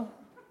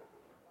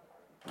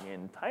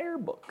entire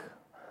book.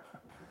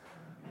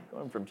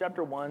 Going from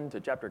chapter 1 to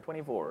chapter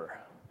 24.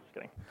 Just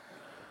kidding.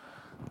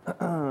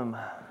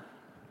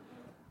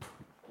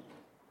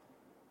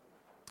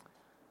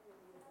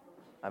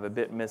 I've a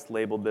bit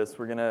mislabeled this.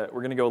 We're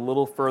gonna go a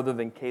little further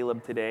than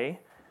Caleb today.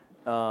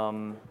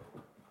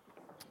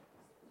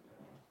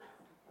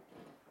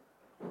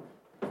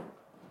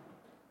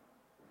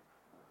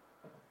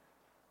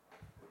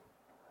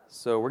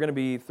 So we're going to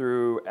be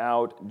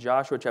throughout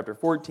Joshua chapter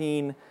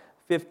 14,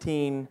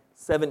 15,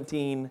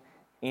 17,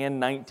 and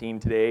 19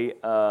 today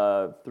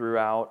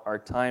throughout our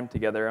time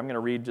together. I'm going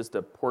to read just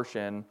a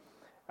portion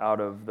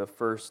out of the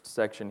first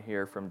section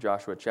here from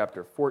Joshua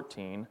chapter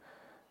 14.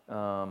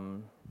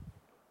 And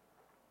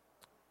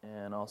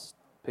I'll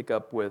pick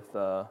up with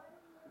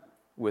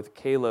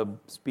Caleb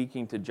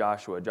speaking to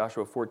Joshua,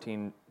 Joshua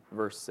 14,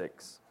 verse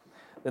 6.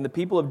 Then the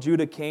people of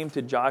Judah came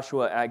to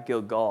Joshua at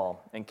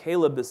Gilgal, and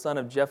Caleb the son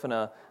of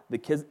Jephunneh the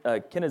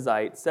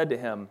Kenizzite said to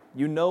him,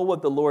 "You know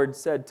what the Lord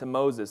said to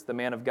Moses, the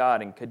man of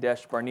God, in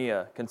Kadesh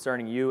Barnea,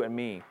 concerning you and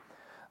me.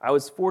 I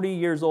was 40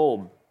 years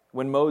old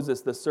when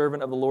Moses, the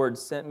servant of the Lord,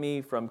 sent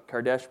me from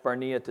Kadesh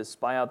Barnea to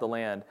spy out the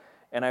land,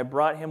 and I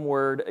brought him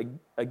word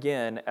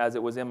again as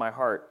it was in my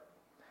heart.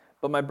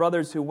 But my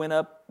brothers who went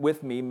up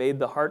with me made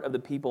the heart of the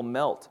people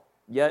melt,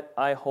 yet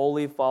I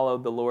wholly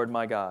followed the Lord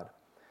my God.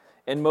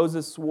 And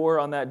Moses swore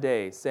on that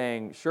day,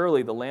 saying,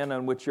 Surely the land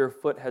on which your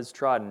foot has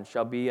trodden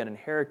shall be an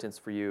inheritance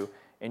for you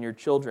and your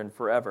children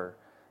forever,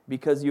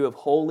 because you have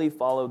wholly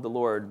followed the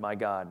Lord my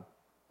God.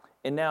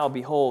 And now,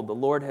 behold, the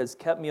Lord has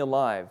kept me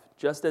alive,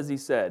 just as he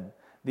said,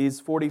 these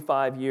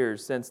 45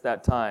 years since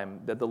that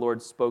time that the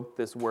Lord spoke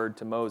this word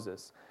to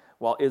Moses,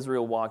 while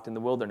Israel walked in the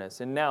wilderness.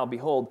 And now,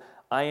 behold,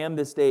 I am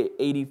this day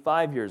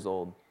 85 years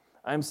old.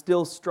 I am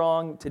still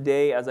strong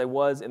today as I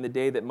was in the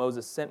day that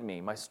Moses sent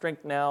me. My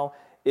strength now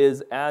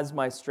is as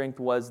my strength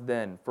was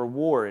then, for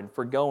war and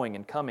for going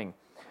and coming.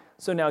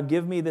 So now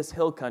give me this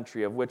hill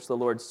country of which the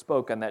Lord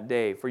spoke on that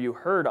day, for you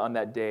heard on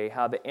that day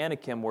how the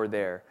Anakim were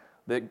there,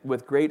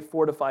 with great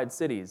fortified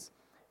cities.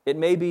 It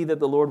may be that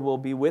the Lord will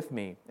be with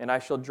me, and I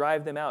shall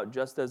drive them out,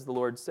 just as the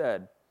Lord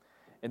said."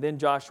 And then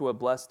Joshua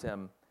blessed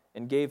him,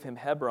 and gave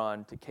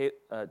Hebron to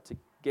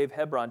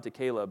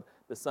Caleb,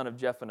 the son of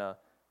Jephunneh,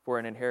 for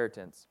an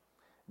inheritance.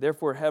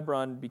 Therefore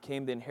Hebron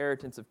became the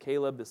inheritance of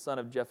Caleb, the son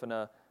of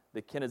Jephunneh,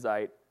 the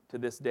Kenizzite, to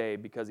this day,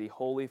 because he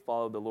wholly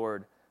followed the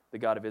Lord, the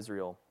God of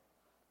Israel.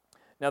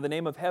 Now the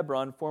name of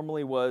Hebron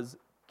formerly was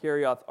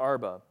Kiriath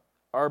Arba.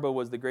 Arba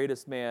was the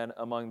greatest man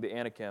among the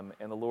Anakim,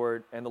 and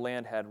the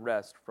land had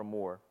rest from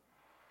war.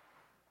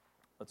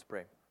 Let's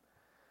pray.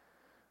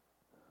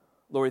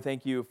 Lord, we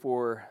thank you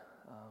for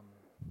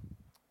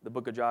the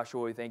book of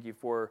Joshua. We thank you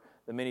for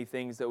the many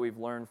things that we've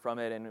learned from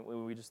it, and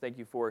we just thank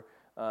you for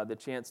the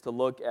chance to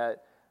look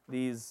at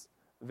these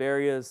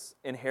various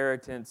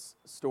inheritance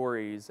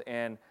stories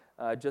and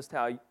just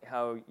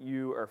how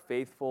you are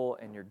faithful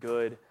and you're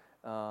good,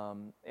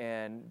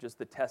 and just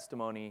the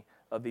testimony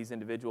of these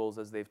individuals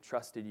as they've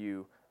trusted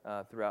you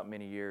throughout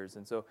many years.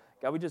 And so,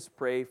 God, we just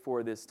pray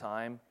for this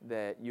time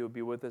that you would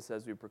be with us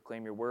as we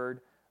proclaim your word,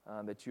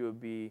 that you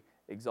would be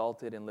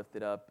exalted and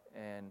lifted up,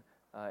 and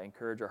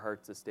encourage our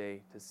hearts this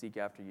day to seek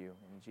after you.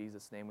 In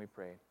Jesus' name we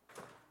pray.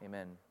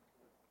 Amen.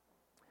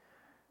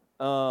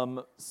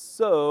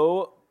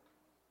 So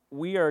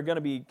we are going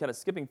to be kind of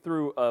skipping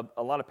through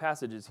a lot of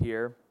passages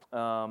here,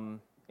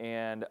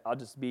 and I'll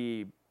just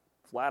be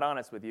flat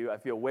honest with you. I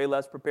feel way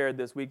less prepared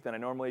this week than I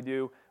normally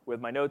do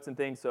with my notes and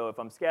things, so if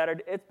I'm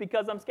scattered, it's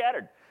because I'm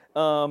scattered.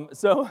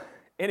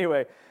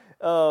 Anyway,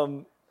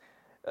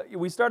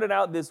 we started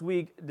out this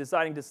week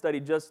deciding to study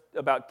just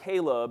about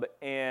Caleb,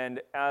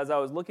 and as I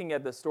was looking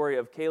at the story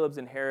of Caleb's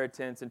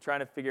inheritance and trying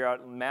to figure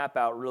out and map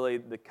out really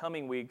the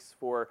coming weeks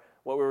for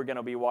what we were going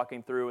to be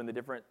walking through and the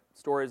different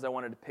stories I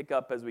wanted to pick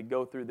up as we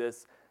go through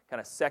this kind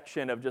of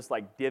section of just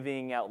like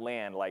divvying out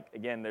land. Like,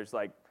 again, there's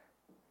like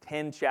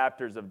 10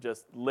 chapters of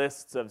just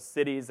lists of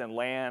cities and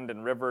land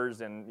and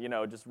rivers and,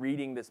 just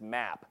reading this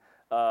map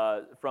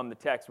from the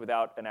text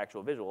without an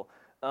actual visual.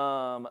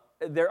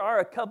 There are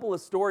a couple of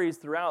stories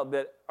throughout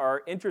that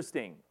are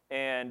interesting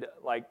and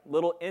like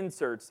little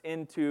inserts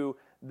into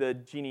the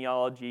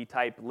genealogy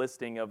type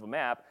listing of a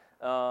map.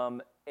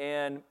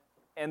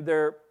 And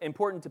they're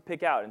important to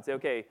pick out and say,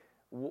 okay,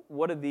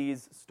 what do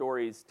these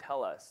stories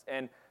tell us?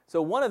 And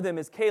so one of them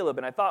is Caleb,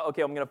 and I thought,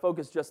 okay, I'm going to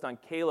focus just on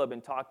Caleb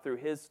and talk through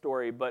his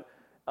story. But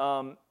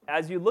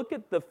as you look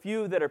at the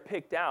few that are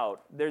picked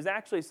out, there's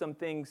actually some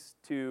things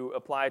to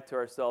apply to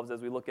ourselves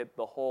as we look at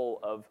the whole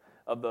of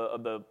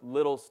the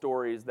little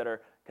stories that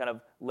are kind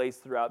of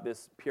laced throughout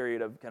this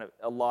period of kind of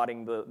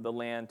allotting the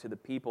land to the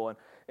people.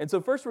 And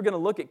so first we're going to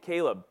look at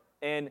Caleb.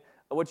 And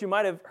what you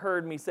might have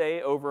heard me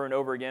say over and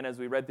over again as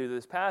we read through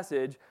this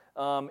passage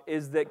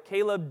is that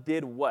Caleb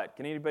did what?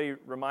 Can anybody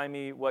remind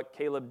me what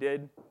Caleb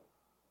did?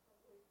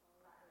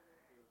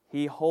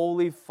 He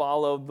wholly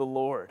followed the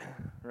Lord,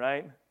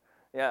 right?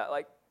 Yeah,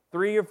 like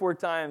 3 or 4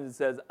 times it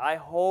says, I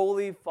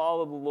wholly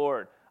follow the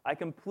Lord. I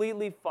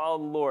completely follow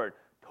the Lord,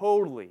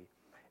 totally.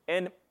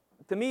 And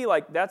to me,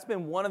 like, that's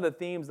been one of the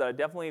themes that I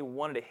definitely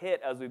wanted to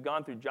hit as we've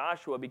gone through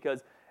Joshua,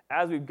 because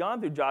as we've gone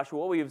through Joshua,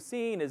 what we have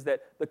seen is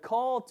that the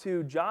call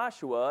to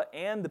Joshua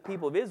and the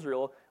people of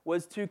Israel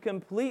was to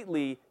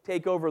completely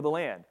take over the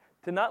land,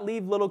 to not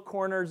leave little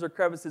corners or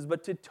crevices,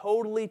 but to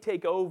totally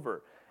take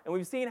over. And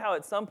we've seen how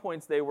at some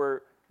points they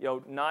were,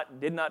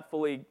 did not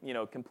fully,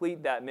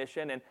 complete that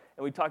mission, and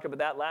we talked about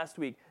that last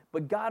week.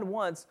 But God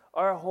wants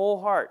our whole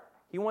heart.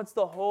 He wants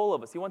the whole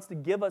of us. He wants to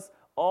give us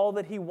all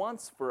that He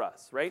wants for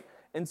us, right?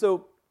 And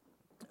so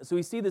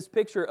we see this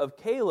picture of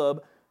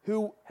Caleb,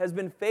 who has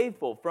been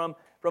faithful from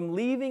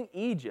leaving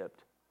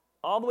Egypt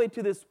all the way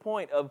to this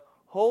point of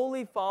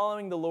wholly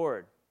following the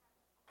Lord.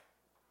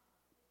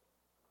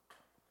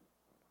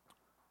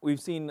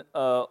 We've seen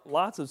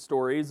lots of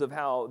stories of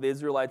how the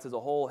Israelites as a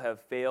whole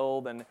have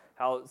failed, and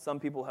how some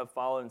people have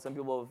followed and some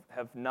people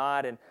have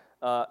not,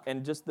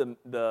 and just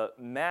the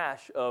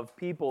mash of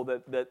people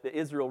that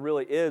Israel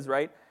really is,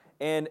 right?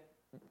 And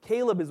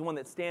Caleb is one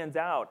that stands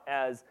out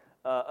as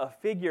a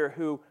figure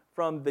who,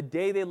 from the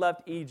day they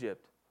left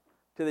Egypt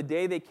to the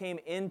day they came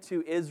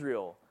into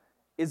Israel,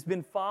 has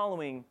been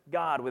following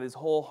God with his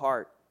whole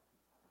heart.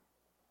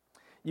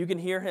 You can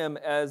hear him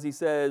as he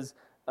says,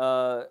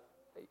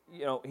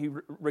 he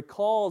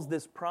recalls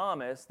this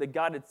promise that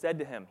God had said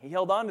to him. He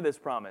held on to this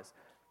promise.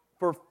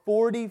 For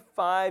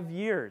 45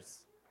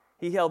 years,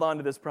 he held on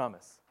to this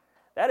promise.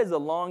 That is a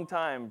long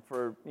time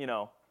for,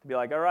 to be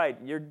like, all right,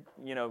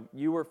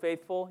 you were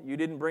faithful. You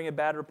didn't bring a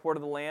bad report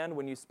of the land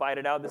when you spied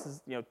it out. This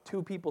is,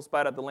 2 people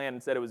spied out the land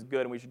and said it was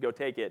good and we should go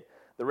take it.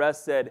 The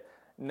rest said,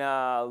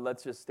 nah,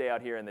 let's just stay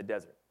out here in the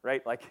desert,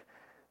 right? Like,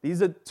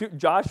 these are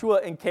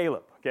Joshua and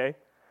Caleb, okay?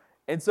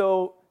 And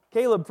so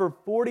Caleb, for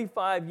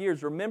 45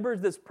 years, remembers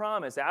this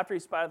promise after he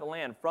spied out the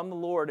land from the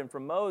Lord and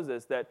from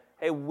Moses that,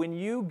 hey, when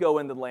you go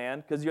into the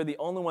land, because you're the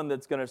only one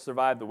that's going to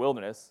survive the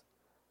wilderness,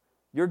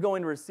 you're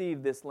going to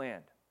receive this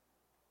land.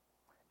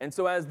 And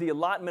so as the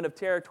allotment of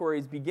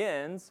territories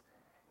begins,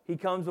 he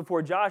comes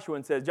before Joshua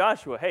and says,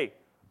 Joshua, hey,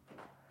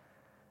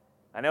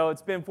 I know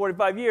it's been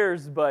 45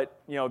 years,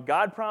 but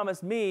God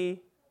promised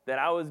me that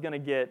I was going to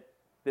get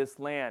this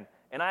land.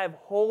 And I have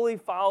wholly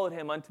followed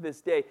him unto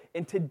this day.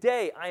 And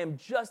today I am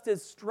just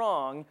as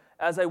strong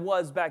as I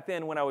was back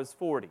then when I was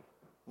 40,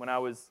 when I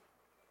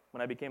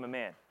became a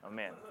man. I'm a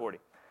man, 40.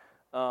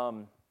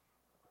 I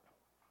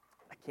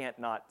can't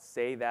not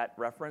say that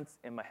reference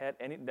in my head.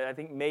 I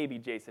think maybe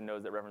Jason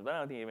knows that reference, but I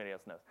don't think anybody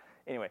else knows.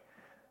 Anyway,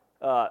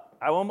 I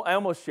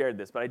almost shared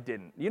this, but I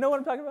didn't. You know what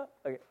I'm talking about?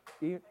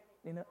 Okay.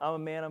 I'm a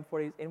man, I'm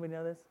 40. Anybody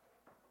know this?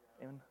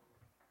 Anyone?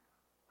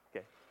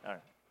 Okay, all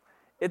right.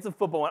 It's a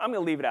football one. I'm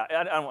going to leave it out.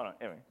 I don't want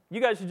to. Anyway,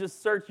 you guys should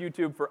just search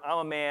YouTube for I'm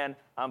a man,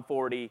 I'm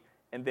 40,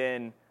 and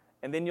then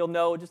you'll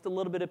know just a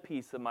little bit of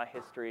piece of my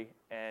history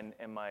and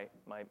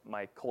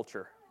my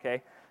culture,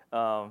 okay?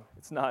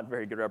 It's not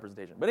very good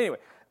representation. But anyway,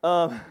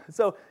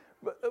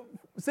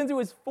 since he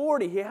was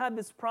 40, he had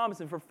this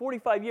promise, and for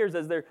 45 years,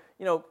 as they're,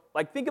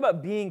 think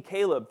about being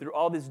Caleb through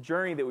all this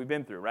journey that we've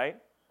been through, right?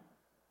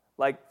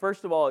 Like,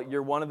 first of all,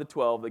 you're one of the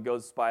 12 that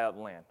goes spy out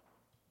the land.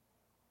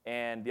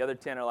 And the other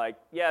 10 are like,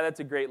 yeah, that's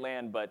a great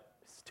land, but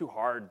it's too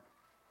hard.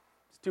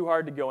 It's too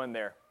hard to go in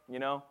there,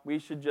 We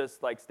should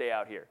just, stay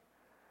out here.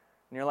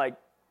 And you're like,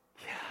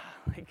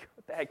 yeah,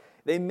 what the heck?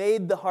 They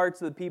made the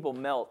hearts of the people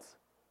melt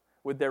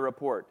with their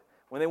report.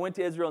 When they went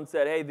to Israel and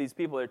said, hey, these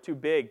people are too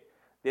big.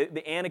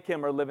 The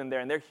Anakim are living there,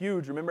 and they're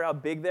huge. Remember how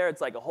big they're?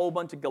 It's like a whole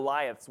bunch of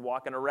Goliaths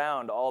walking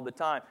around all the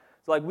time.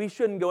 So, we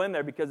shouldn't go in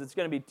there because it's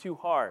going to be too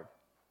hard.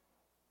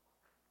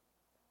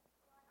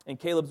 And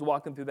Caleb's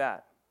walking through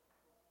that.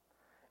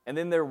 And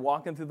then they're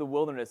walking through the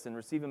wilderness and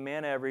receiving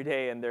manna every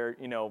day, and they're,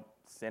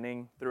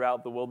 sinning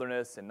throughout the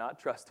wilderness and not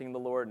trusting the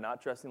Lord,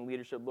 not trusting the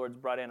leadership the Lord's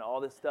brought in, all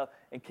this stuff.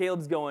 And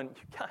Caleb's going,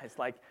 you guys,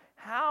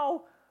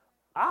 how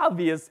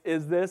obvious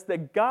is this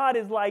that God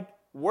is,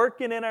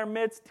 working in our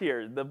midst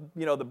here?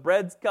 The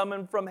bread's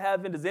coming from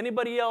heaven. Does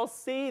anybody else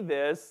see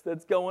this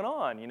that's going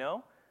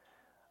on,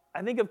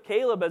 I think of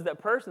Caleb as that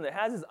person that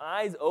has his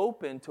eyes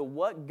open to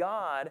what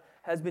God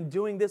has been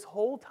doing this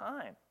whole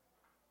time.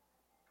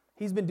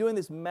 He's been doing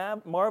this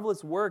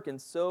marvelous work,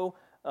 and so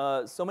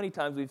many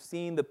times we've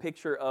seen the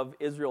picture of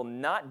Israel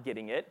not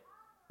getting it,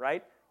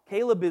 right?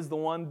 Caleb is the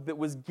one that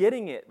was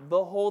getting it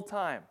the whole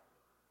time,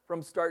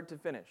 from start to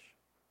finish.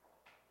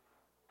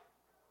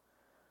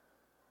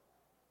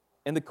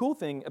 And the cool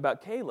thing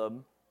about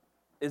Caleb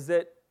is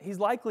that he's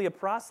likely a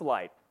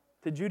proselyte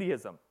to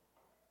Judaism.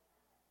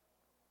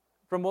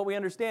 From what we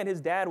understand,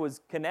 his dad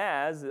was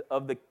Kenaz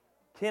of the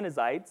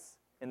Kenizzites,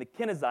 and the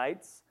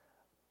Kenizzites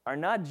are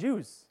not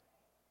Jews.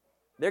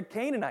 They're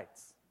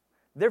Canaanites.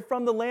 They're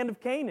from the land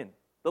of Canaan,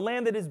 the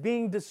land that is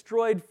being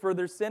destroyed for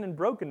their sin and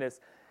brokenness.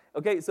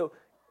 Okay, so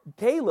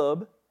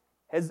Caleb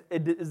is a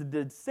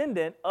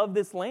descendant of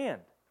this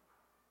land.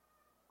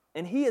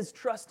 And he is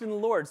trusting the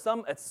Lord.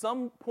 At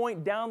some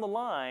point down the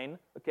line,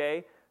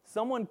 okay,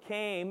 someone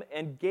came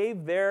and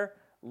gave their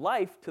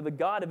life to the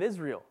God of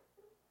Israel.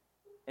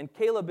 And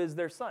Caleb is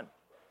their son.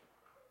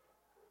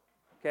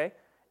 Okay?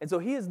 And so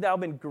he has now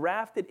been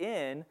grafted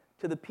in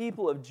to the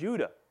people of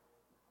Judah.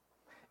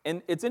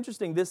 And it's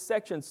interesting, this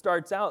section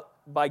starts out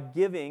by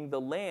giving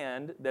the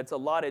land that's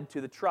allotted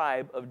to the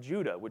tribe of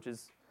Judah, which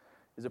is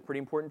a pretty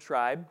important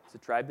tribe. It's a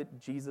tribe that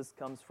Jesus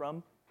comes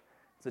from.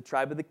 It's a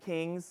tribe of the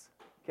kings,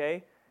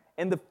 okay?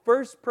 And the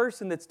first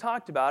person that's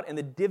talked about in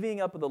the divvying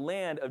up of the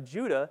land of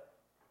Judah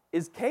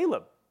is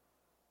Caleb.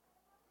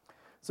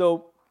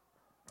 So,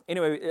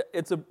 anyway,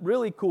 it's a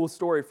really cool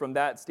story from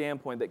that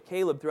standpoint that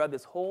Caleb, throughout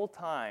this whole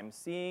time,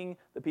 seeing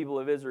the people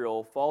of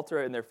Israel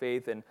falter in their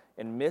faith and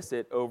miss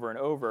it over and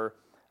over,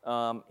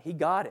 he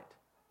got it.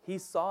 He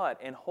saw it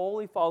and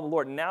wholly followed the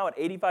Lord. And now at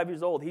 85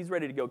 years old, he's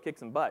ready to go kick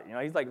some butt.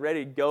 He's like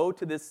ready to go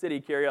to this city,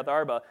 Kiriath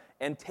Arba,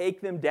 and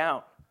take them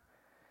down.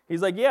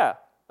 He's like, yeah,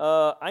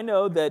 I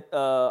know that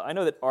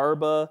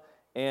Arba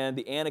and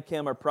the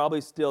Anakim are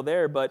probably still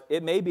there, but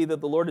it may be that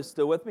the Lord is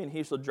still with me and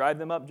he shall drive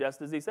them up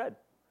just as he said.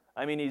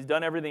 I mean, he's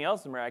done everything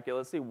else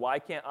miraculously. Why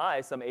can't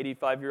I, some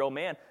 85-year-old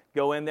man,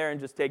 go in there and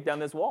just take down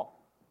this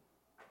wall?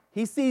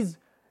 He sees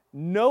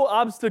no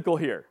obstacle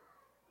here,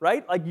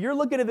 right? Like, you're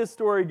looking at this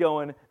story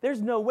going,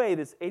 there's no way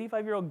this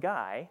 85-year-old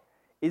guy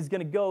is going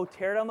to go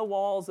tear down the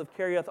walls of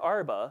Kiriath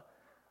Arba,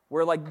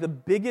 where, like, the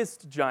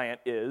biggest giant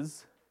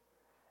is,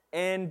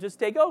 and just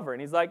take over.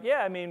 And he's like,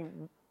 yeah, I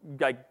mean,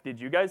 like, did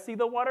you guys see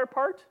the water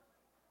part?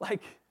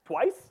 Like,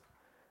 twice?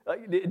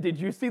 Did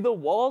you see the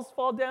walls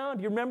fall down?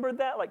 Do you remember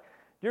that? Like,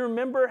 do you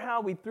remember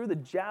how we threw the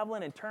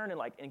javelin and turned and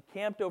like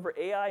encamped over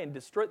Ai and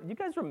destroyed? You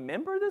guys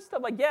remember this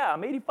stuff? Like, yeah,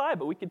 I'm 85,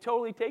 but we could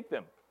totally take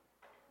them.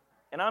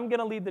 And I'm going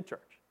to lead the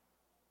church.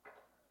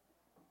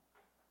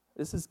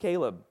 This is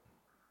Caleb.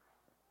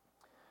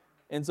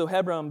 And so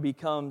Hebron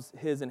becomes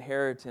his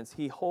inheritance.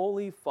 He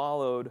wholly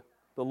followed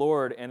the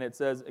Lord. And it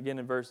says, again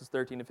in verses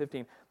 13 to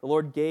 15, the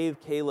Lord gave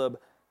Caleb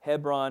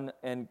Hebron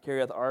and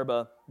Kiriath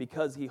Arba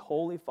because he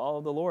wholly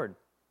followed the Lord.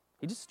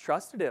 He just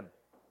trusted him.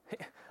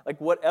 Like,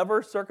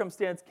 whatever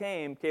circumstance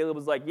came, Caleb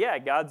was like, yeah,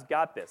 God's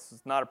got this.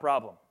 It's not a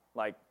problem.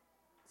 Like,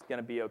 it's going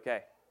to be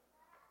okay.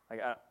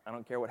 Like, I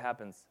don't care what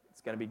happens.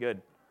 It's going to be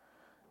good.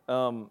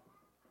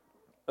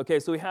 Okay,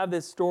 so we have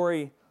this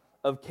story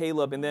of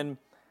Caleb. And then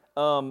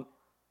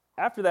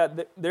after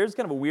that, there's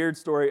kind of a weird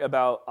story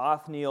about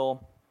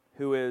Othniel,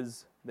 who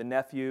is the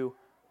nephew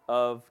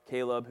of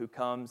Caleb, who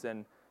comes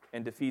and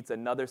defeats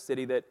another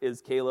city that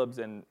is Caleb's,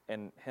 and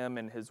him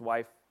and his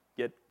wife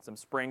get some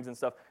springs and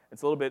stuff.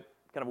 It's a little bit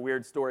kind of a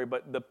weird story,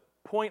 but the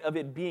point of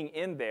it being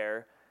in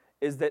there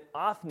is that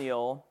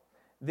Othniel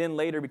then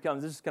later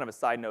becomes, this is kind of a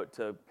side note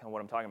to kind of what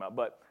I'm talking about,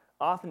 but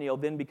Othniel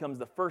then becomes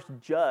the first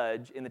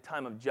judge in the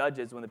time of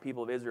Judges when the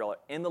people of Israel are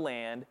in the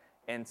land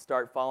and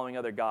start following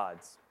other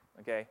gods,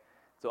 okay?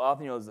 So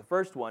Othniel is the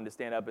first one to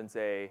stand up and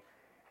say,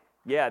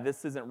 yeah,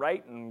 this isn't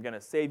right, and I'm going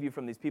to save you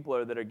from these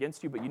people that are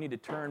against you, but you need to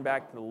turn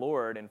back to the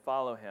Lord and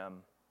follow him,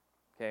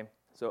 okay?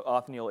 So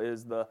Othniel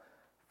is the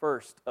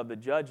first of the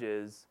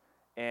judges,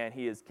 and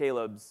he is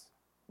Caleb's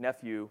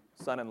nephew,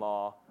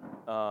 son-in-law,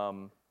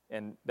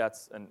 and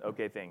that's an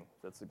okay thing.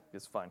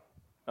 It's fine.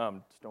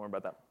 Just don't worry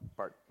about that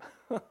part.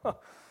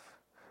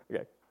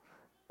 Okay.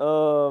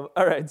 All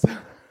right. So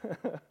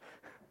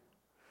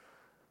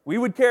we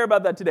would care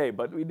about that today,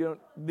 but we don't.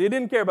 They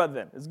didn't care about it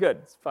then. It's good.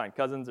 It's fine.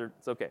 Cousins are.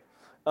 It's okay.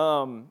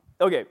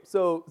 Okay.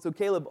 So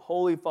Caleb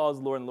wholly follows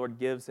the Lord, and the Lord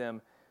gives him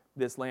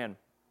this land.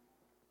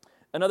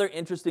 Another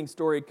interesting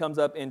story comes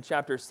up in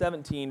chapter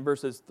 17,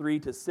 verses 3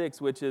 to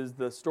 6, which is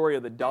the story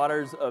of the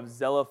daughters of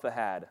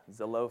Zelophehad.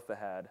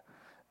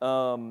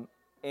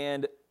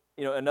 And,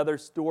 another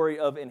story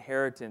of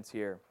inheritance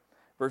here,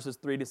 verses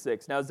 3 to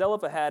 6. Now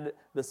Zelophehad,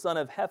 the son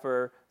of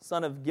Hepher,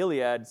 son of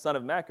Gilead, son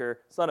of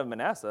Machir, son of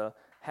Manasseh,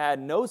 had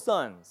no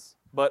sons,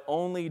 but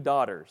only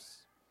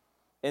daughters.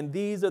 And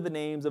these are the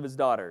names of his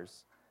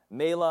daughters: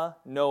 Mela,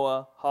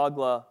 Noah,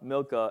 Hoglah,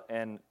 Milcah,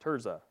 and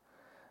Tirzah.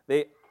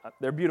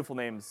 They're beautiful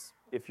names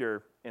if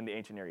you're in the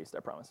ancient Near East,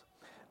 I promise.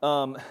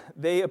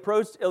 They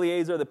approached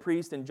Eleazar the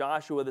priest and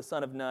Joshua the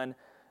son of Nun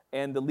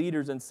and the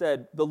leaders and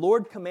said, "The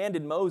Lord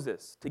commanded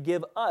Moses to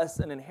give us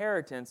an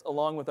inheritance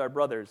along with our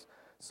brothers.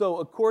 So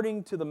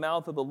according to the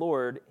mouth of the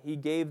Lord, he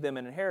gave them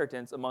an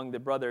inheritance among the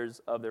brothers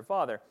of their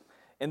father.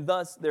 And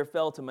thus there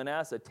fell to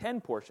Manasseh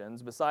 10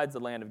 portions, besides the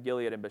land of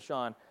Gilead and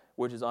Bashan,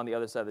 which is on the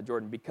other side of the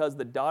Jordan, because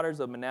the daughters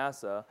of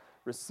Manasseh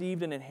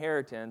received an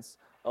inheritance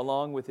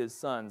along with his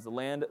sons. The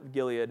land of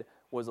Gilead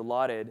was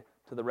allotted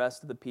to the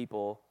rest of the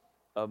people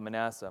of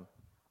Manasseh."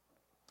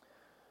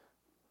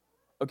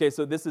 Okay,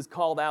 so this is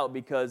called out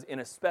because in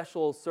a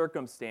special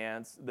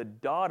circumstance, the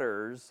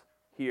daughters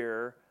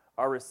here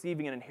are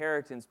receiving an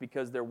inheritance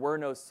because there were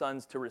no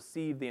sons to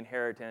receive the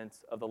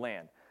inheritance of the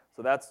land.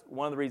 So that's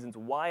one of the reasons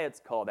why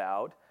it's called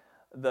out.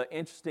 The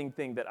interesting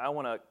thing that I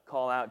want to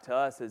call out to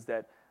us is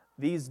that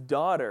these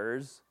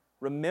daughters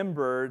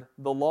remembered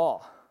the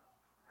law,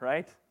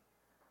 right?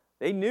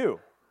 They knew,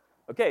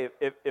 okay,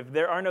 if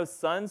there are no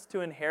sons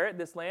to inherit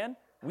this land,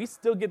 we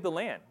still get the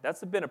land.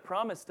 That's been a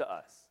promise to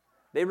us.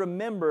 They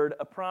remembered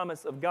a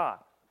promise of God,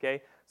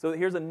 okay? So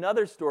here's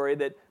another story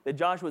that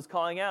Joshua's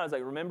calling out. It's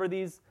like, remember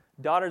these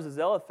daughters of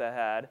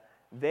Zelophehad?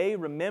 They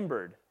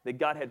remembered that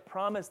God had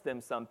promised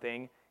them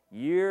something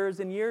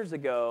years and years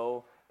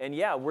ago, And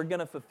yeah, we're going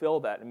to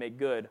fulfill that and make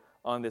good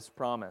on this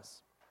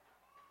promise.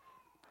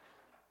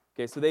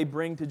 Okay, so they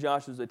bring to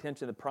Joshua's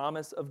attention the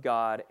promise of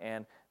God,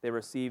 and they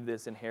receive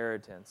this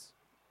inheritance.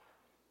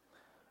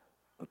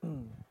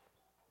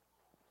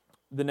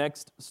 The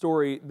next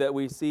story that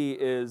we see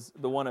is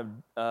the one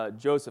of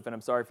Joseph, and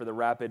I'm sorry for the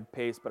rapid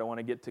pace, but I want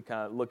to get to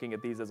kind of looking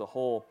at these as a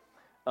whole.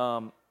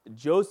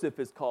 Joseph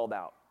is called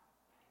out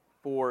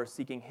for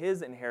seeking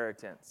his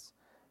inheritance,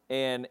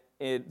 and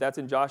that's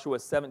in Joshua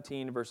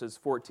 17, verses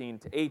 14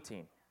 to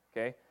 18,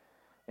 okay?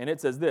 And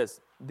it says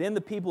this, "Then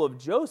the people of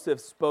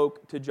Joseph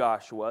spoke to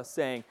Joshua,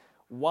 saying,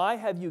 'Why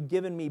have you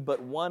given me but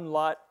one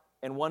lot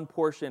and one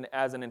portion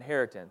as an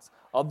inheritance,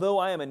 although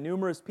I am a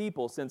numerous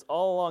people, since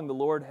all along the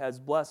Lord has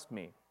blessed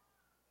me?'"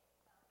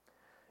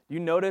 Do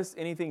you notice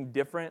anything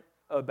different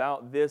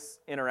about this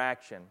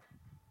interaction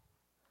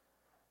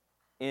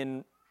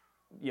in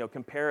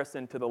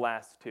comparison to the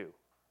last two?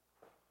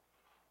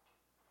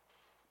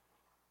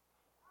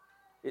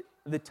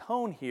 The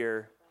tone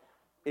here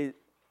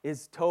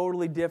is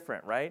totally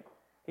different, right?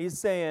 He's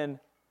saying,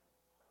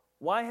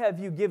 "Why have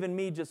you given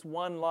me just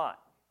one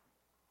lot?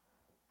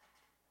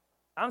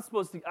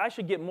 I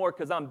should get more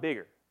because I'm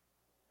bigger."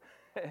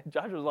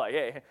 Joshua's like,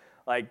 "Hey,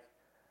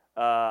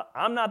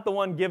 I'm not the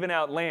one giving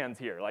out lands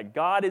here. Like,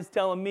 God is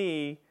telling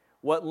me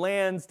what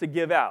lands to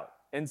give out.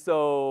 And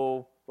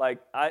so,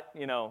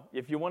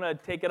 if you want to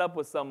take it up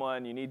with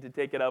someone, you need to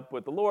take it up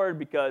with the Lord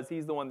because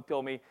he's the one that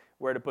told me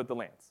where to put the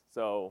lands."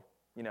 So,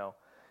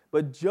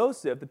 But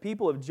Joseph, the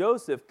people of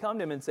Joseph, come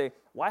to him and say,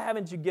 why have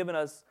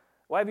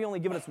you only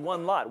given us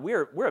one lot?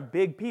 We're a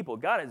big people.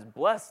 God has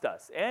blessed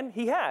us. And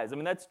he has. I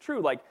mean, that's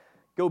true.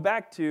 Go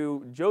back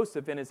to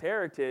Joseph and his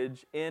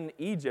heritage in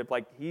Egypt.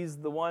 He's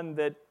the one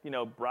that,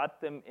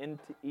 brought them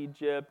into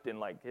Egypt,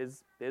 and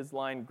his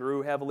line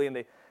grew heavily,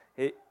 and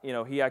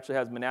he actually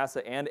has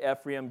Manasseh and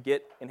Ephraim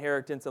get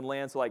inheritance and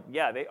land. So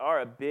they are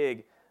a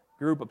big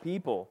group of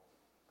people,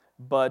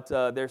 but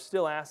they're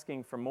still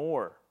asking for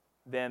more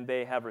than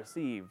they have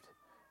received.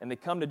 And they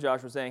come to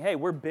Joshua saying, "Hey,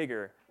 we're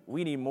bigger.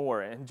 We need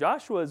more." And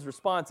Joshua's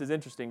response is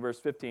interesting. Verse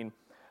 15,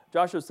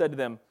 Joshua said to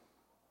them,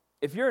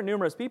 "If you're a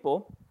numerous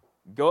people,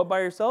 go up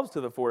by yourselves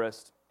to the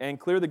forest and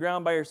clear the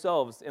ground by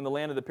yourselves in the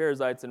land of the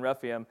Perizzites and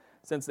Rephaim,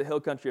 since the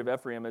hill country of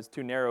Ephraim is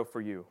too narrow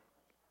for you."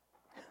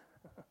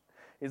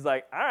 He's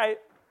like, "All right,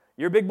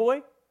 you're a big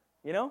boy.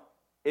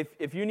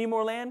 If you need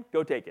more land,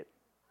 go take it."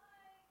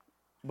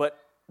 But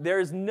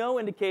there's no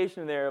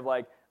indication there of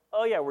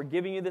 "Oh yeah, we're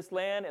giving you this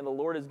land, and the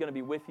Lord is going to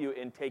be with you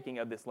in taking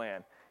of this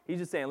land." He's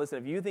just saying, "Listen,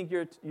 if you think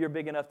you're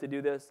big enough to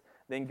do this,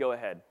 then go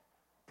ahead,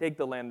 take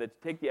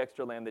the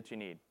extra land that you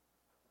need.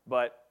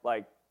 But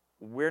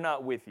we're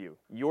not with you.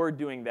 You're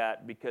doing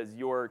that because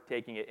you're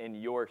taking it in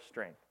your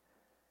strength."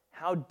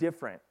 How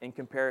different in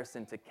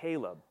comparison to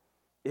Caleb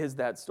is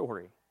that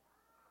story?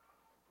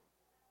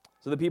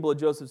 So the people of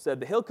Joseph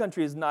said, "The hill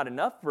country is not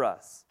enough for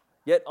us.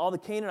 Yet all the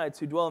Canaanites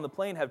who dwell in the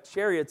plain have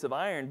chariots of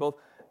iron,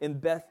 both in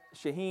Beth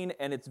Shean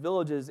and its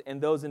villages,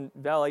 and those in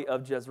valley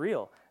of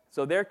Jezreel."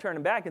 So they're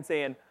turning back and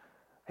saying,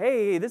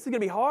 "Hey, this is going to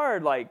be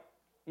hard.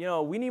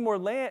 We need more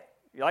land."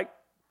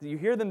 You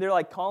hear them?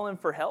 They're calling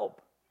for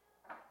help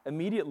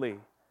immediately.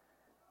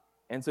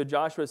 And so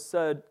Joshua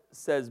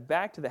says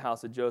back to the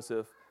house of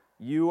Joseph,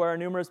 "You are a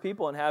numerous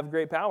people and have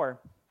great power.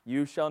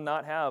 You shall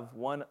not have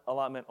one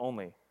allotment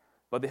only,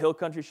 but the hill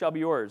country shall be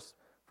yours.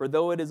 For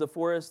though it is a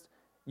forest,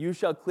 you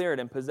shall clear it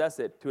and possess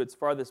it to its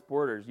farthest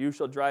borders. You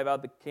shall drive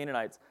out the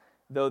Canaanites,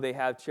 though they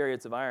have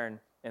chariots of iron,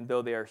 and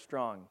though they are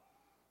strong."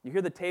 You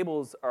hear the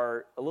tables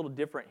are a little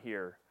different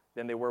here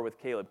than they were with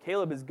Caleb.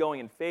 Caleb is going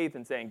in faith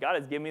and saying, "God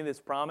has given me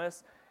this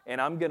promise,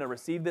 and I'm going to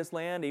receive this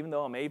land. Even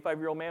though I'm an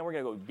 85-year-old man, we're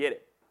going to go get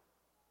it.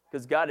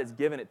 Because God has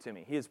given it to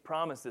me. He has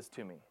promised this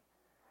to me."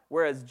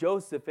 Whereas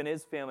Joseph and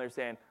his family are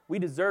saying, "We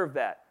deserve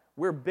that.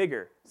 We're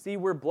bigger. See,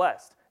 we're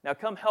blessed. Now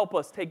come help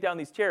us take down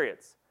these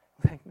chariots."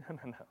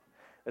 No.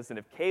 Listen,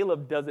 if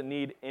Caleb doesn't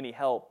need any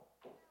help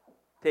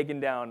taking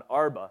down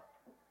Arba,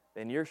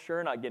 then you're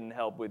sure not getting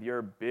help with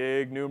your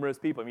big, numerous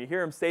people. You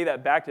hear him say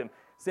that back to him.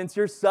 "Since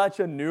you're such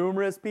a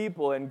numerous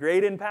people and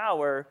great in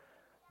power,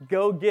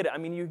 go get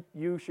it."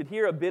 You should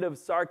hear a bit of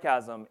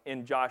sarcasm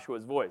in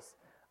Joshua's voice.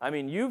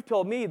 You've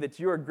told me that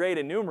you're great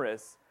and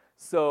numerous,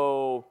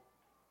 so,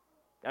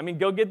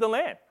 go get the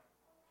land.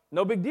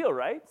 No big deal,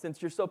 right?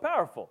 Since you're so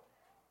powerful.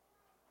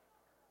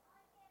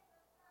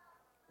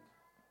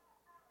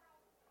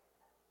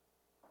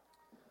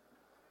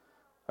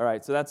 All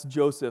right, so that's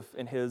Joseph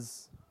in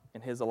his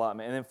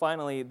allotment. And then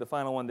finally, the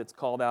final one that's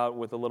called out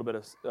with a little bit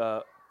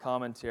of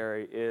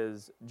commentary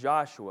is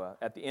Joshua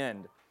at the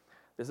end.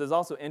 This is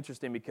also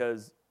interesting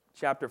because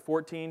chapter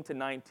 14 to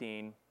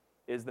 19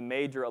 is the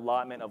major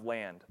allotment of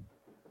land.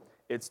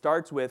 It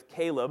starts with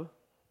Caleb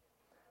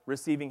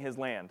receiving his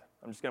land.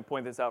 I'm just going to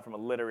point this out from a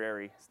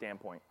literary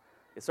standpoint.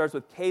 It starts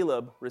with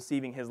Caleb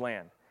receiving his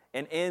land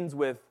and ends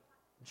with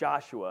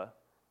Joshua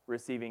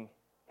receiving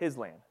his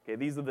land. Okay,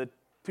 these are the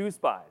two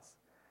spies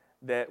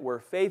that were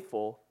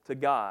faithful to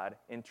God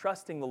in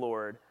trusting the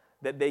Lord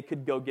that they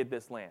could go get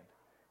this land.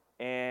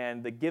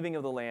 And the giving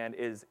of the land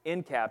is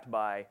encapped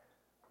by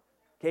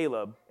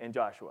Caleb and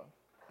Joshua.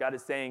 God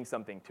is saying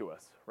something to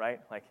us, right?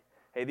 Like,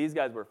 hey, these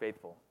guys were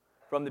faithful.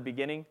 From the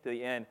beginning to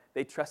the end,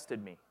 they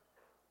trusted me.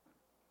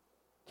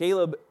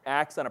 Caleb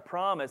acts on a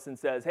promise and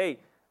says, hey,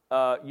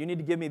 you need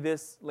to give me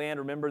this land.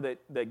 Remember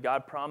that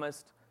God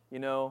promised,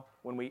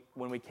 when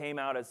we came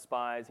out as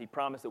spies, he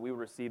promised that we would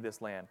receive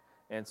this land.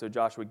 And so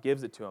Joshua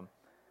gives it to him.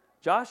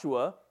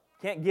 Joshua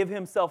can't give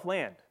himself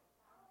land,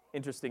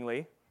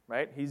 interestingly,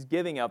 right? He's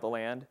giving out the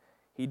land.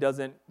 He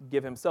doesn't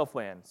give himself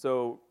land.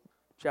 So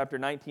chapter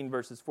 19,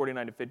 verses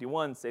 49 to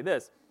 51 say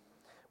this.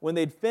 When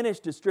they'd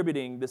finished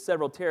distributing the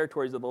several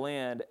territories of the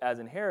land as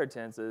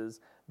inheritances,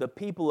 the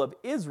people of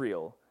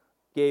Israel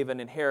gave an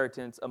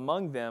inheritance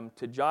among them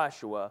to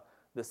Joshua,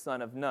 the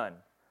son of Nun.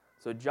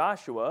 So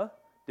Joshua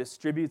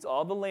distributes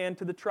all the land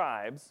to the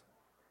tribes,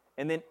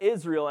 and then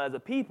Israel as a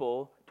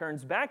people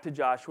turns back to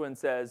Joshua and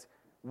says,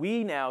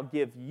 we now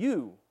give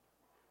you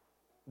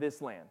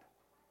this land.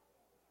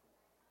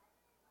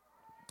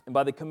 And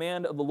by the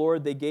command of the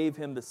Lord, they gave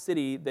him the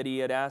city that he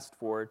had asked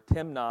for,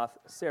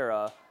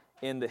 Timnath-Serah,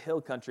 in the hill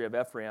country of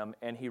Ephraim,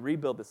 and he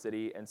rebuilt the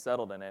city and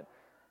settled in it.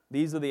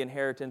 These are the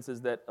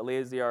inheritances that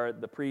Eleazar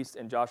the priest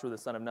and Joshua the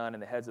son of Nun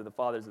and the heads of the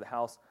fathers of the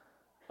house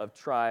of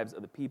tribes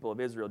of the people of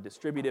Israel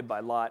distributed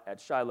by lot at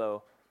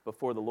Shiloh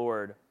before the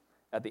Lord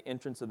at the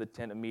entrance of the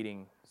tent of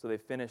meeting. So they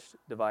finished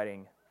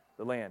dividing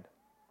the land.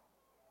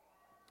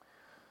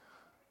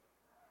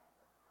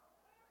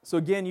 So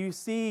again, you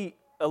see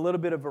a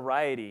little bit of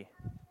variety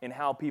in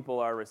how people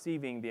are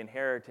receiving the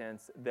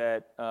inheritance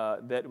that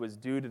was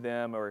due to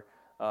them or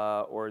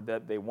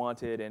that they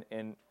wanted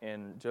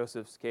in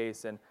Joseph's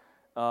case. And,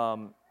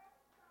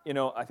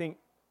 I think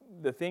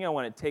the thing I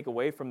want to take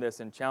away from this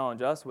and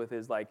challenge us with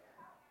is like,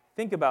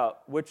 think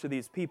about which of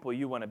these people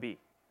you want to be,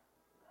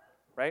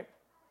 right?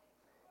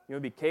 You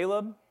want to be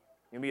Caleb, you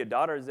want to be a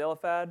daughter of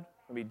Zelophehad, you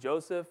want to be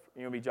Joseph,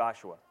 you want to be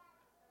Joshua,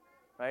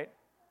 right?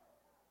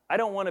 I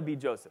don't want to be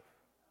Joseph.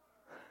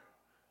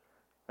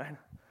 Right?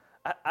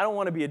 I don't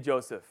want to be a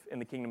Joseph in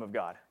the kingdom of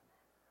God.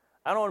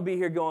 I don't want to be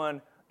here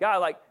going, God,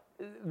 like,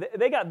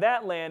 they got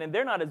that land and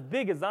they're not as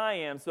big as I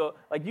am, so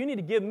like you need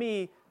to give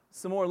me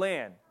some more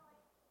land.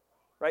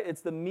 Right?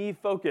 It's the me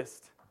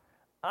focused.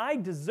 I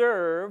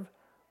deserve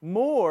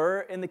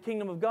more in the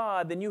kingdom of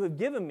God than you have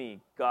given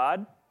me,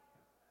 God.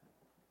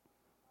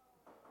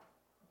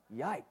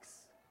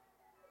 Yikes.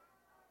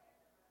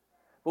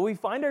 But we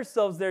find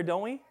ourselves there,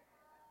 don't we?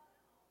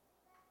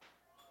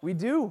 We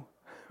do.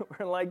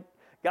 We're like,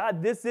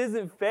 God, this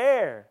isn't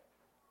fair.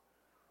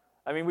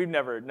 I mean,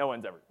 no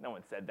one's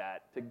said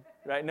that,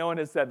 right? No one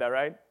has said that,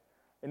 right?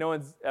 And no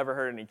one's ever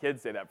heard any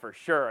kids say that for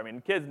sure. I mean,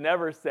 kids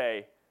never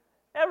say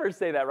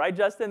that, right,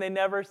 Justin? They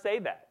never say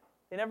that.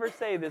 They never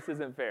say this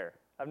isn't fair.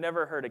 I've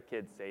never heard a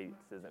kid say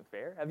this isn't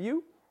fair. Have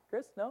you,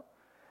 Chris? No?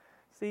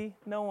 See,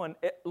 no one.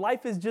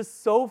 Life is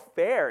just so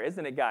fair,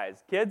 isn't it,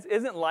 guys? Kids,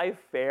 isn't life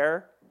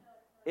fair?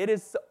 It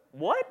is so,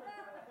 what?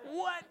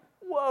 What?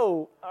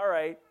 Whoa. All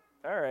right,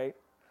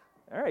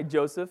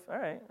 Joseph. All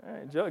right.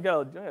 I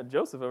got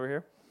Joseph over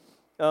here.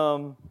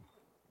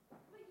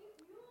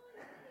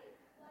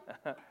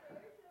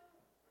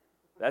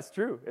 That's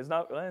true. It's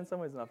not. Well, in some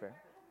ways, it's not fair.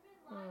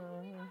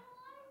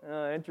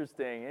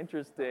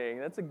 Interesting.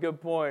 That's a good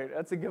point.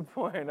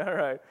 All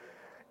right.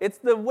 It's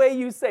the way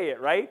you say it,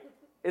 right?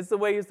 It's the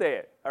way you say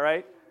it. All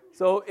right.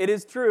 So it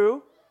is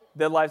true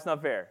that life's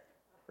not fair,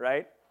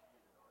 right?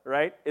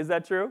 Right? Is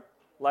that true?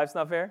 Life's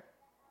not fair,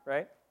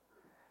 right?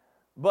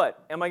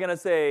 But am I going to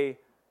say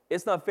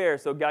it's not fair,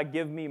 so God,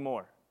 give me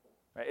more?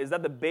 Right? Is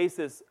that the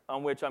basis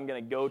on which I'm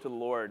going to go to the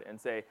Lord and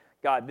say,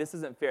 God, this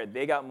isn't fair.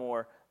 They got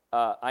more.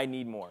 I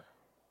need more,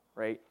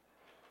 right?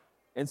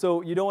 And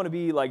so you don't want to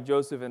be like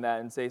Joseph in that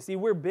and say, see,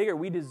 we're bigger.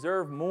 We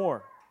deserve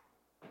more.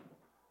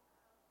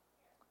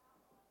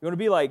 You want to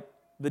be like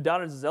the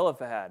daughters of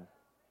Zelophehad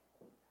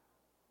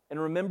and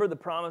remember the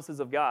promises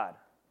of God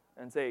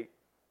and say,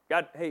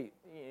 God, hey,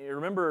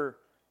 remember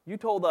you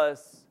told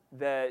us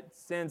that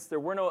since there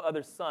were no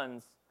other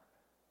sons,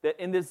 that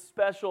in this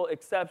special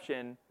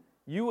exception,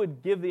 you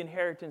would give the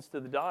inheritance to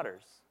the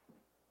daughters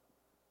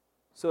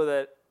so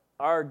that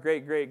our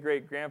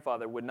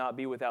great-great-great-grandfather would not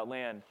be without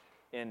land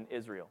in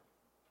Israel.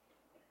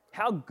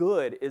 How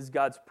good is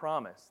God's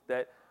promise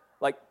that,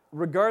 like,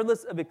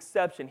 regardless of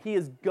exception, he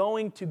is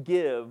going to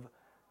give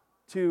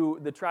to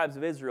the tribes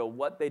of Israel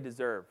what they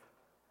deserve.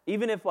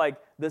 Even if, like,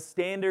 the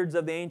standards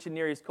of the ancient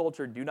Near East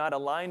culture do not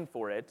align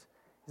for it,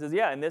 he says,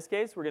 yeah, in this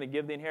case, we're going to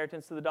give the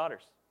inheritance to the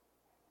daughters.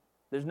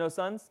 There's no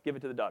sons, give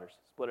it to the daughters.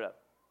 Split it up.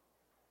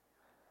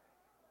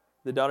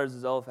 The daughters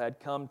of Zelophehad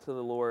come to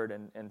the Lord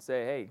and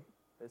say, hey,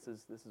 this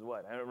is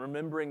what? And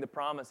remembering the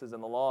promises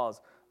and the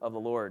laws of the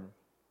Lord.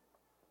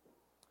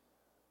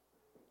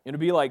 You know, to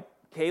be like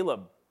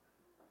Caleb,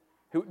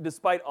 who,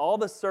 despite all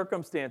the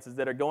circumstances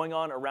that are going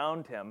on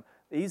around him,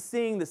 he's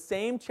seeing the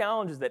same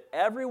challenges that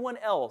everyone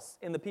else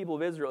in the people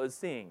of Israel is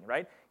seeing,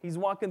 right? He's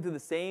walking through the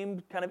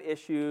same kind of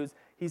issues.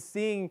 He's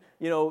seeing,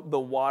 the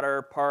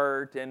water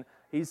part and,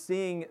 He's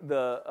seeing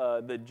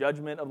the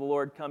judgment of the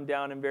Lord come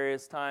down in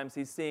various times.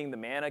 He's seeing the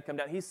manna come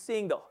down. He's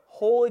seeing the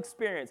whole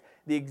experience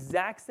the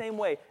exact same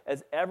way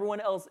as everyone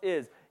else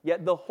is.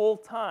 Yet the whole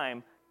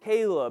time,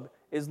 Caleb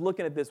is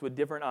looking at this with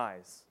different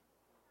eyes.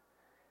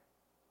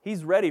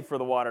 He's ready for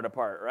the water to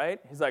part, right?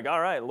 He's like, all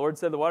right, the Lord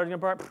said the water's going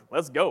to part.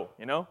 Let's go,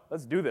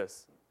 Let's do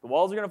this. The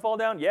walls are going to fall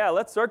down? Yeah,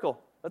 let's circle.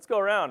 Let's go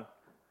around.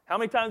 How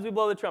many times we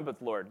blow the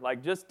trumpets, Lord?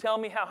 Like, just tell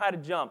me how to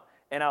jump,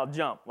 and I'll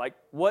jump. Like,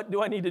 what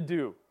do I need to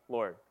do,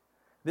 Lord?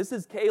 This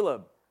is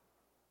Caleb.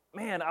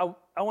 Man,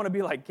 I want to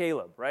be like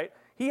Caleb, right?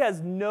 He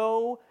has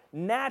no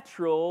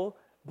natural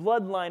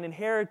bloodline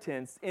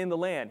inheritance in the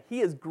land.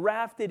 He is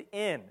grafted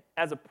in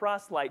as a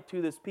proselyte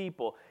to this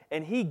people,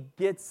 and he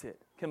gets it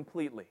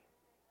completely.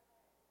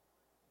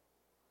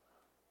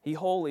 He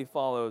wholly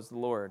follows the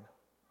Lord.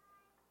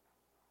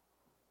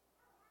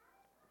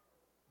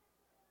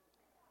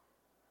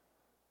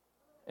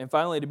 And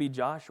finally, to be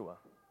Joshua.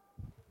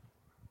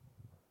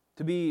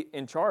 To be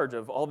in charge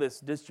of all this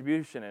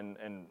distribution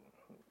and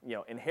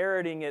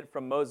inheriting it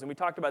from Moses. And we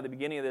talked about at the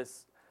beginning of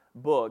this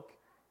book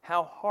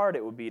how hard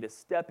it would be to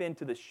step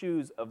into the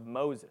shoes of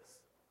Moses,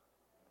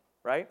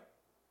 right?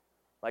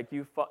 Like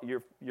you're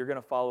going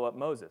to follow up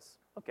Moses.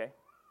 Okay,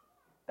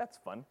 that's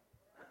fun,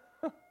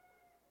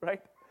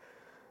 right?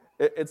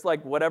 It's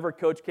like whatever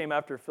coach came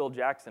after Phil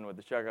Jackson with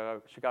the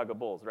Chicago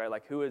Bulls, right?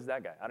 Like, who is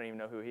that guy? I don't even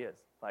know who he is.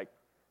 Like,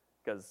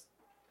 because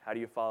how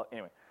do you follow?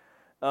 Anyway.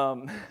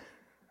 I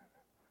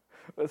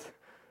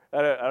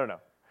don't know.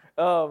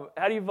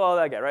 How do you follow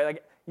that guy, right?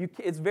 Like,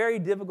 it's very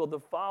difficult to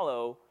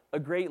follow a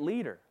great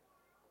leader.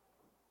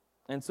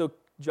 And so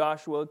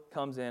Joshua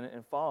comes in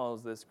and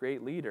follows this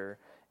great leader,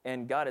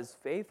 and God is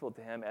faithful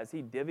to him as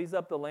he divvies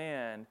up the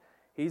land.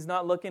 He's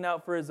not looking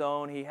out for his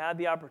own. He had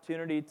the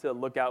opportunity to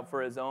look out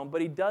for his own,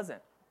 but he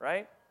doesn't,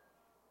 right?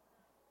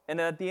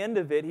 And at the end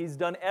of it, he's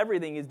done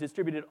everything. He's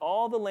distributed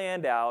all the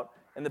land out,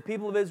 and the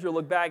people of Israel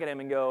look back at him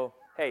and go,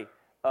 hey,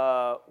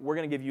 we're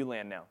going to give you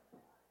land now.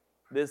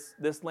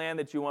 This land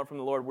that you want from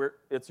the Lord,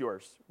 it's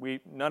yours.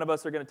 None of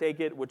us are going to take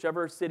it.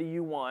 Whichever city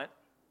you want,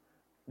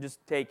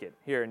 just take it.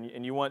 Here,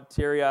 and you want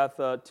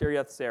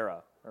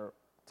Tiriath-Serah, or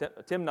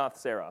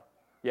Timnath-Serah.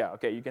 Yeah,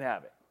 okay, you can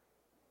have it.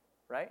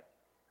 Right?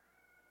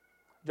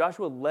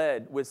 Joshua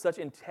led with such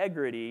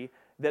integrity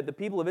that the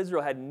people of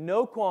Israel had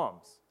no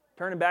qualms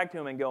turning back to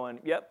him and going,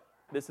 yep,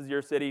 this is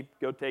your city.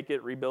 Go take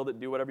it, rebuild it,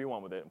 do whatever you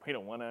want with it. We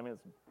don't want it. I mean,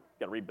 you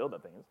got to rebuild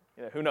that thing.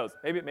 Who knows?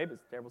 Maybe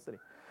it's a terrible city.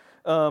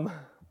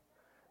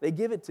 They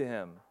give it to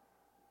him.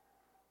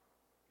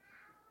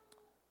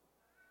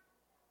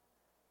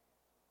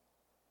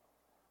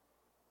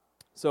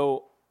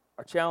 So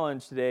our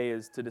challenge today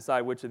is to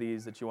decide which of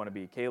these that you want to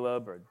be.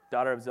 Caleb or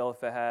daughter of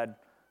Zelophehad,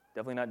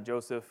 definitely not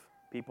Joseph.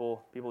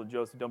 People of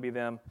Joseph, don't be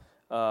them,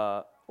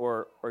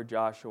 or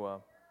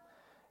Joshua.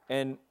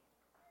 And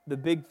the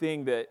big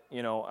thing that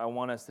I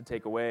want us to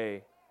take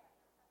away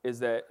is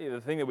that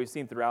the thing that we've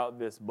seen throughout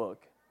this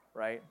book,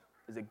 right,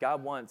 is that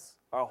God wants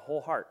our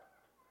whole heart.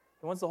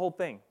 He wants the whole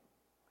thing.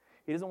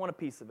 He doesn't want a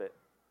piece of it.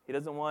 He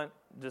doesn't want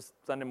just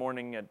Sunday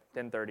morning at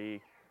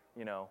 10:30,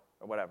 or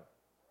whatever.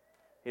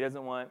 He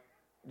doesn't want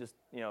just,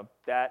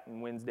 that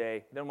and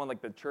Wednesday. He doesn't want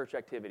like the church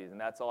activities and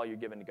that's all you're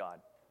giving to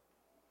God.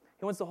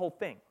 He wants the whole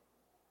thing.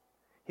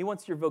 He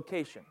wants your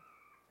vocation.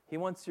 He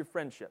wants your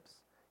friendships.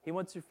 He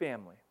wants your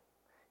family.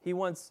 He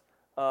wants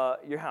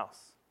your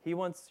house. He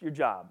wants your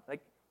job.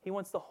 Like, he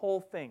wants the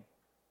whole thing.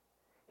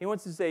 He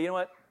wants to say, you know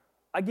what?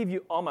 I give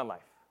you all my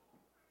life.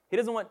 He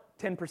doesn't want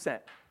 10%.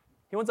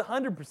 He wants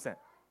 100%,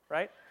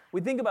 right?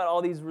 We think about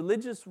all these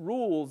religious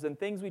rules and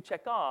things we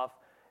check off,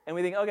 and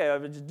we think, okay,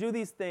 if I just do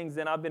these things,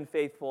 then I've been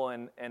faithful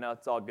and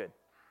it's all good.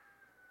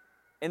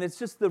 And it's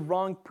just the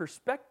wrong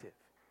perspective.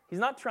 He's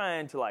not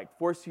trying to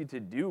force you to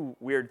do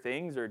weird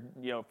things or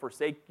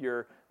forsake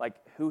your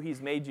who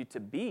he's made you to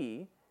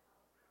be,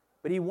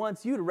 but he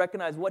wants you to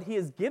recognize what he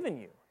has given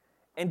you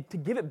and to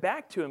give it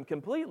back to him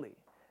completely.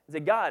 And say,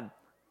 God,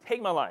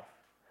 take my life.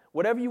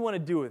 Whatever you want to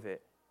do with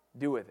it,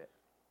 do with it.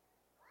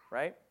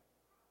 Right?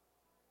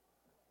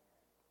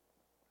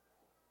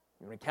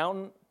 You're an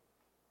accountant,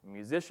 a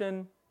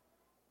musician,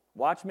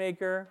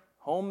 watchmaker,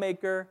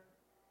 homemaker,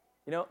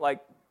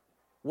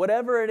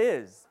 whatever it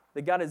is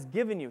that God has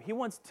given you, he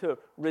wants to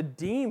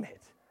redeem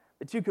it,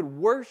 that you could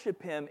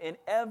worship him in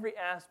every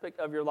aspect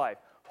of your life,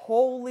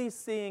 wholly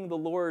seeing the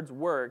Lord's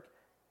work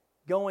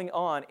going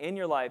on in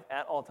your life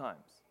at all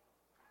times.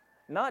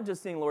 Not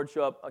just seeing the Lord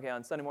show up, okay,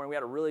 on Sunday morning we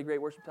had a really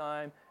great worship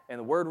time, and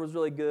the word was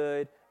really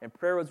good, and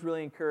prayer was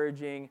really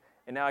encouraging,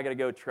 and now I got to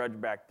go trudge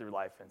back through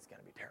life, and it's going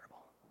to be terrible.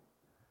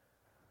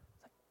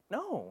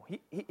 No,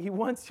 he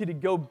wants you to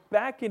go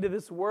back into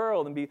this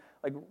world and be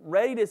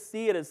ready to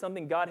see it as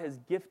something God has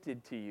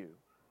gifted to you.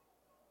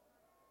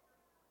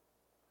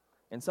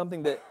 And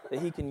something that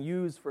he can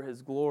use for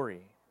his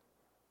glory.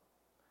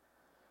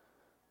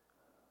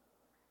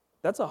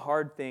 That's a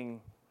hard thing.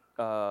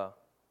 I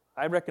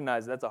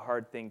recognize that's a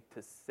hard thing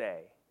to say.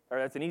 Or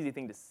that's an easy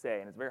thing to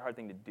say, and it's a very hard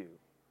thing to do.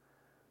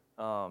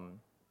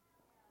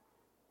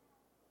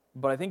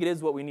 But I think it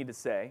is what we need to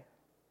say.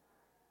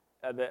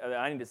 that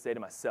I need to say to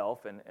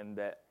myself and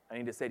that I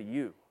need to say to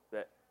you,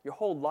 that your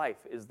whole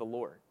life is the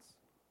Lord's.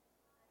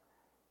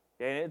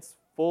 Okay? And it's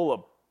full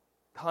of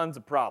tons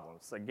of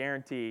problems. I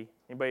guarantee,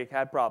 anybody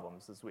had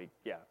problems this week?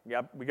 Yeah,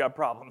 we got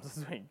problems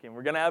this week, and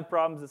we're going to have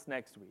problems this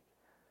next week.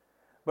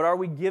 But are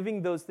we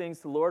giving those things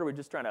to the Lord, or are we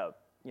just trying to,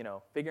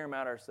 figure them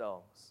out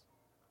ourselves?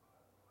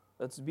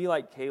 Let's be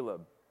like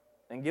Caleb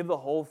and give the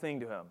whole thing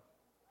to him.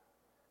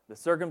 The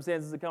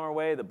circumstances that come our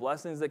way, the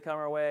blessings that come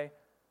our way.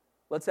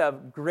 Let's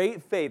have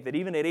great faith that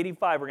even at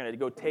 85, we're going to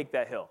go take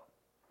that hill.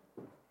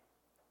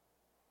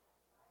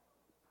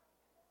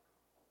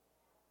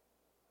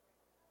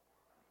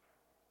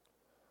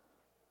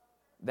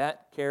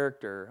 That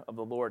character of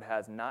the Lord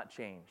has not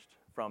changed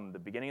from the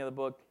beginning of the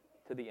book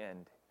to the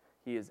end.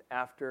 He is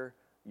after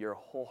your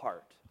whole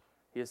heart.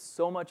 He is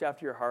so much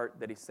after your heart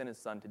that he sent his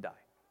son to die.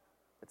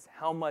 That's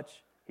how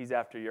much he's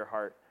after your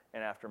heart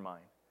and after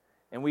mine.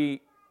 And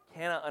we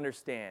cannot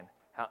understand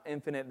how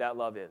infinite that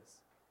love is.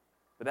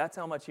 But that's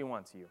how much he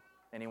wants you,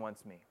 and he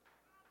wants me.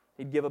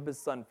 He'd give up his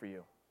son for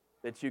you,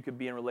 that you could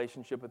be in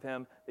relationship with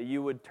him, that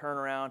you would turn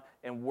around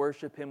and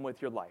worship him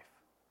with your life.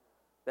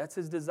 That's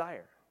his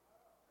desire.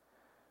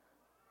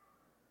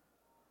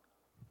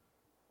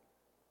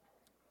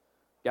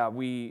 Yeah,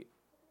 we're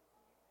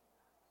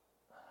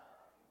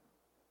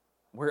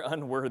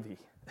unworthy.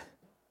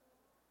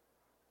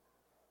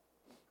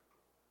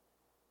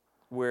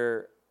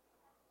 We're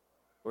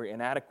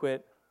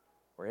inadequate.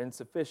 We're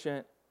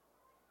insufficient.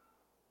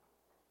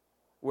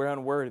 We're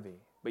unworthy.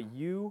 But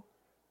you've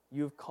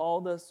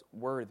called us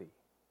worthy.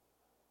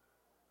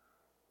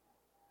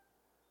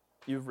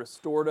 You've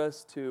restored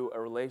us to a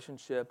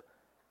relationship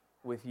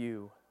with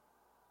you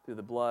through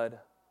the blood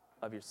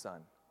of your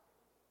Son.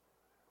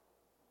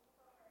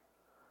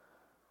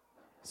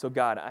 So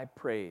God, I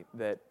pray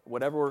that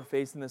whatever we're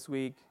facing this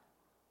week,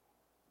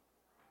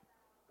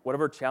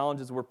 whatever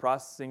challenges we're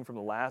processing from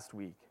the last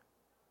week,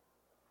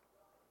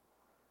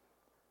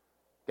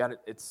 God,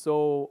 it's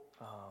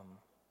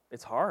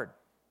hard.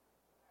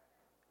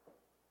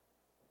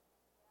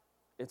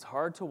 It's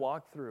hard to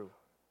walk through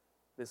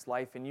this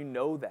life, and you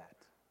know that.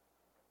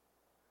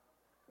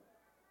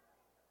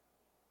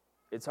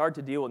 It's hard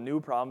to deal with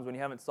new problems when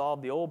you haven't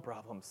solved the old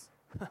problems.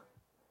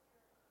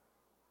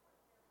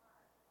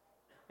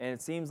 And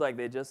it seems like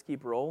they just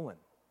keep rolling,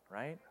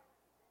 right?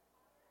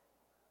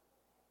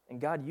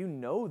 And God, you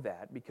know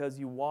that because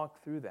you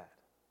walked through that.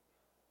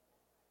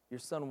 Your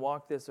son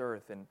walked this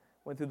earth and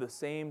went through the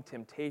same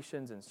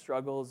temptations and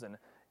struggles and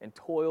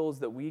toils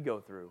that we go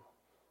through.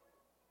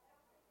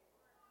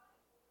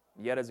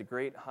 Yet as a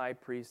great high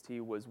priest,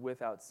 he was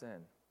without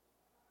sin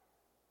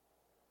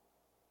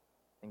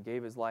and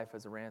gave his life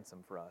as a ransom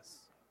for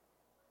us.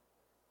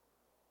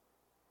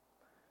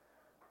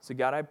 So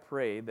God, I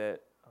pray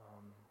that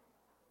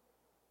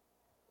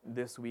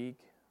this week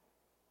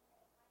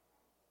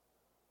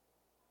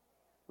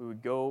we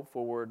would go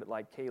forward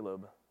like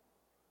Caleb,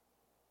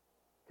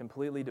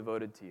 completely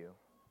devoted to you.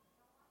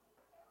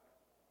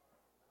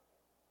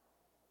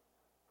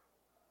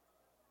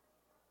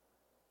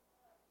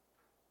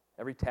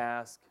 Every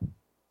task,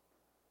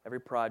 every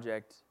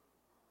project,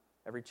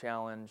 every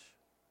challenge,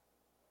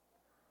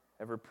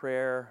 every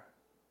prayer,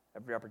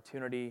 every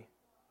opportunity,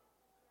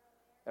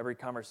 every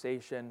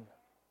conversation,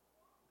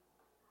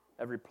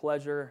 every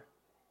pleasure,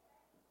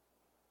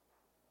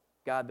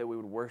 God, that we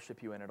would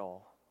worship you in it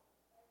all.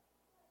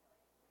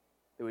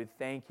 That we would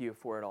thank you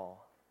for it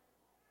all.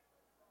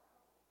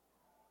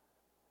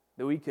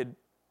 That we could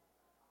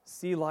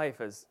see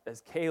life as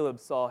Caleb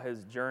saw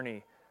his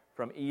journey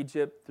from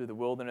Egypt through the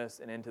wilderness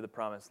and into the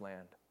promised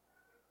land.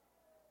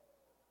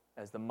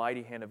 As the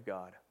mighty hand of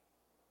God,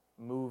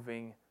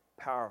 moving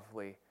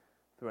powerfully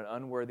through an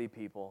unworthy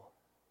people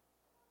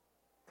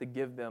to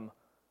give them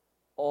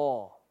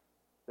all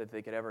that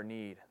they could ever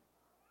need.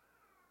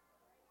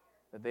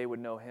 That they would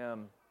know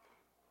him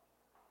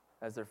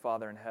as their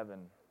Father in heaven.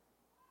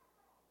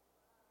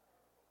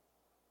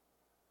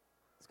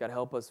 God,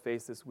 help us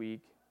face this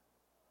week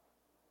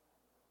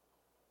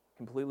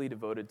completely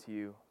devoted to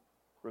you,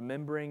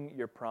 remembering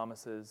your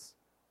promises,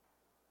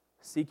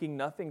 seeking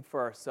nothing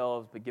for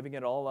ourselves, but giving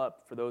it all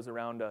up for those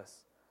around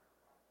us,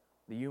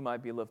 that you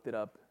might be lifted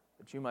up,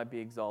 that you might be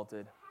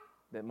exalted,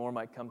 that more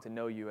might come to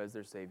know you as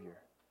their Savior.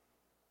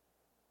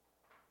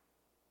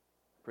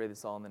 Pray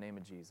this all in the name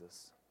of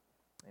Jesus.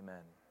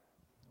 Amen.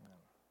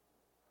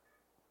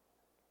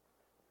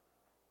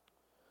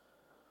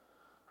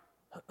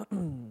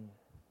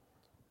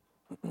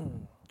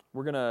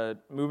 We're going to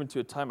move into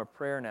a time of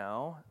prayer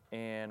now,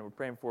 and we're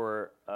praying for